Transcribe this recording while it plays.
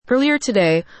Earlier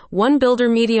today, One Builder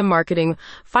Media Marketing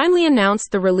finally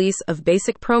announced the release of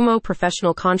Basic Promo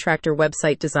Professional Contractor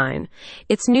Website Design.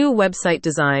 Its new website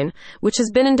design, which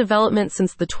has been in development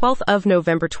since the 12th of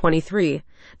November 23.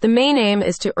 The main aim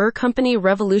is to company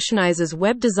revolutionizes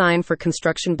web design for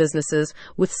construction businesses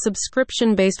with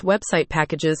subscription-based website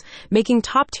packages, making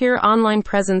top-tier online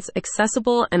presence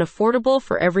accessible and affordable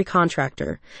for every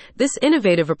contractor. This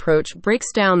innovative approach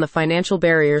breaks down the financial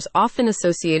barriers often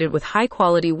associated with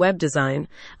high-quality web design,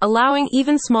 allowing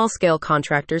even small-scale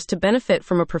contractors to benefit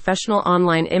from a professional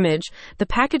online image. The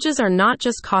packages are not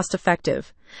just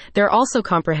cost-effective. They're also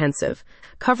comprehensive,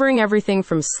 covering everything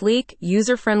from sleek,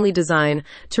 user-friendly design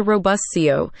to robust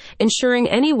SEO, ensuring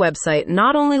any website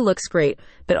not only looks great,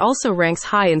 but also ranks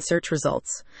high in search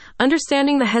results.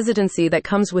 Understanding the hesitancy that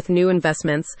comes with new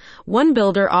investments, One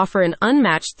Builder offers an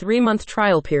unmatched 3-month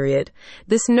trial period.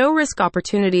 This no-risk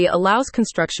opportunity allows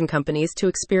construction companies to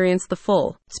experience the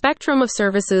full spectrum of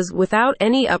services without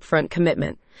any upfront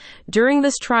commitment. During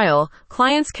this trial,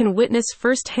 clients can witness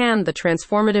firsthand the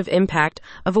transformative impact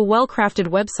of a well-crafted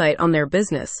website on their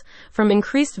business, from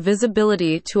increased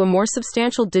visibility to a more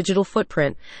substantial digital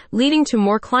footprint, leading to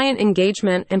more client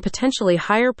engagement and potentially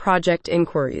higher project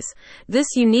inquiries. This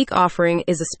unique offering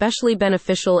is especially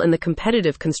beneficial in the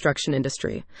competitive construction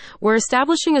industry, where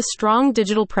establishing a strong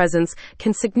digital presence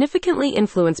can significantly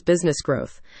influence business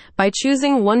growth. By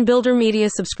choosing One Builder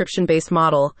Media subscription-based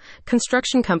model,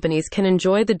 construction companies can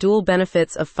enjoy the dual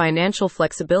benefits of financial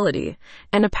flexibility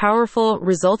and a powerful,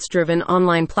 results-driven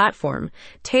online platform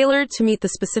tailored to meet the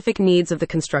specific needs of the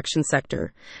construction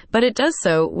sector. But it does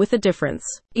so with a difference.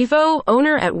 Ivo,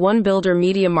 owner at One Builder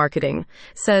Media Marketing,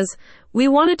 says, "We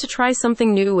wanted to try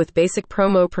something new with Basic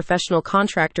Promo Professional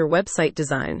Contractor Website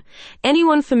Design.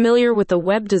 Anyone familiar with the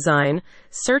web design,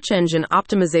 search engine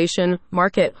optimization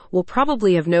market will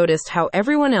probably have noticed how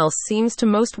everyone else seems to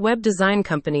most web design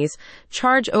companies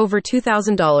charge over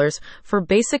 $2,000 for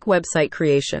basic website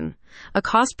creation. A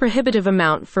cost-prohibitive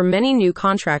amount for many new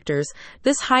contractors,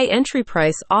 this high entry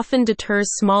price often deters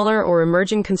smaller or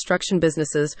emerging construction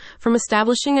businesses from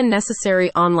establishing a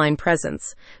necessary online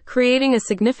presence, creating a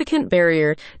significant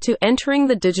barrier to entering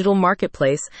the digital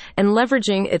marketplace and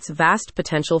leveraging its vast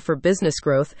potential for business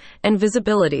growth and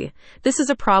visibility. This is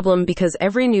a problem because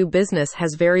every new business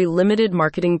has very limited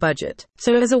marketing budget.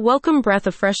 So as a welcome breath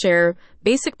of fresh air,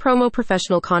 Basic Promo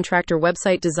Professional Contractor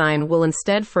Website Design will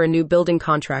instead for a new building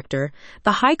contractor.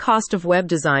 The high cost of web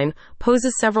design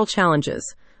poses several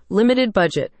challenges. Limited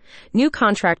budget. New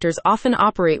contractors often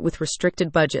operate with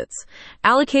restricted budgets.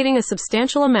 Allocating a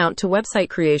substantial amount to website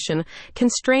creation can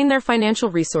strain their financial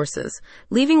resources,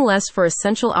 leaving less for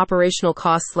essential operational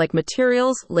costs like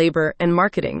materials, labor, and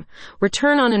marketing.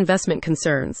 Return on investment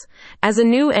concerns. As a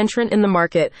new entrant in the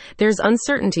market, there's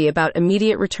uncertainty about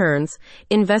immediate returns.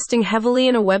 Investing heavily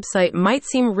in a website might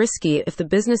seem risky if the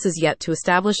business is yet to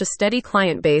establish a steady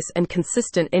client base and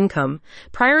consistent income.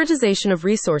 Prioritization of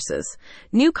resources.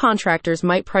 New contractors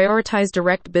might prioritize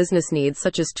direct business needs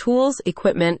such as tools,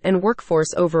 equipment, and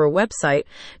workforce over a website,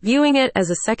 viewing it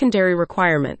as a secondary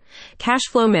requirement. Cash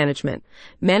flow management.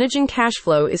 Managing cash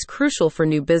flow is crucial for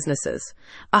new businesses.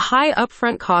 A high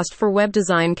upfront cost for web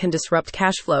design can disrupt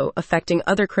cash flow, affecting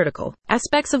other critical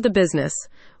aspects of the business.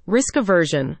 Risk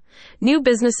aversion. New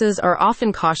businesses are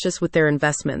often cautious with their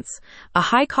investments. A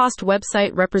high-cost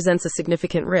website represents a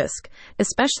significant risk,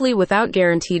 especially without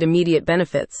guaranteed immediate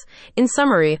benefits. In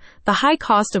summary, the high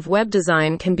cost of web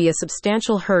design can be a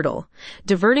substantial hurdle,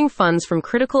 diverting funds from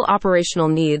critical operational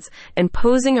needs and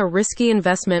posing a risky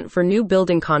investment for new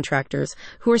building contractors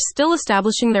who are still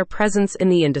establishing their presence in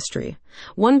the industry.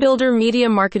 One Builder Media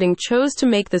Marketing chose to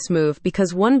make this move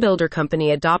because One Builder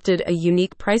Company adopted a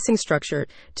unique pricing structure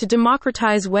to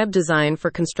democratize web design for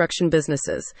construction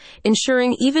businesses,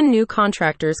 ensuring even new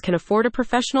contractors can afford a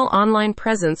professional online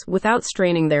presence without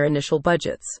straining their initial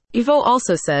budgets. Ivo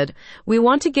also said, "We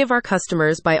want to give our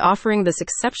customers by offering this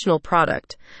exceptional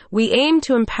product. We aim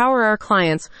to empower our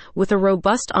clients with a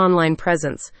robust online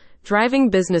presence, driving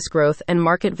business growth and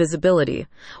market visibility,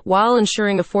 while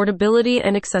ensuring affordability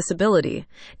and accessibility,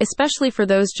 especially for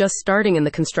those just starting in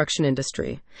the construction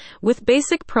industry. With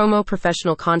Basic Promo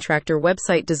Professional Contractor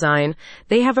Website Design,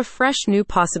 they have a fresh new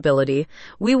possibility.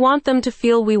 We want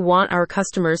our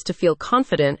customers to feel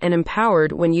confident and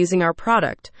empowered when using our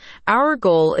product. Our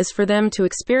goal is for them to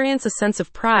experience a sense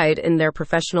of pride in their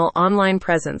professional online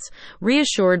presence,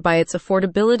 reassured by its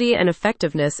affordability and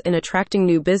effectiveness in attracting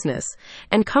new business,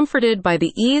 and comforted by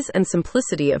the ease and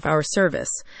simplicity of our service.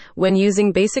 When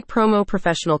using Basic Promo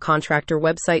Professional Contractor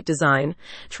Website Design,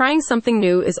 trying something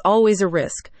new is always a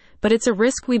risk. but it's a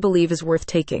risk we believe is worth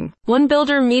taking. One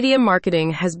Builder Media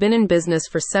Marketing has been in business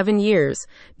for 7 years,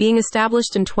 being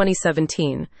established in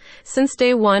 2017. Since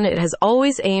day one, it has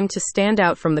always aimed to stand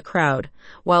out from the crowd,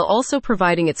 while also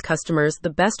providing its customers the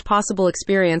best possible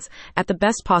experience at the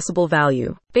best possible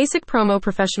value. Basic Promo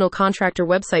Professional Contractor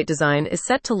website design is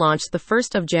set to launch the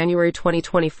 1st of January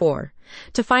 2024.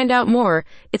 To find out more,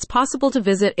 it's possible to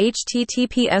visit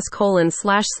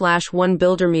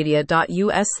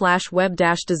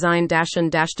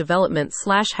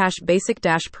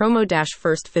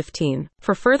https://onebuildermedia.us/web-design-and-development/basic-promo-first15.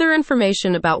 For further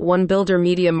information about One Builder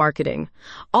Media Marketing,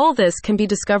 all this can be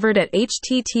discovered at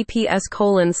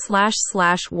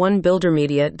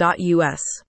https://onebuildermedia.us.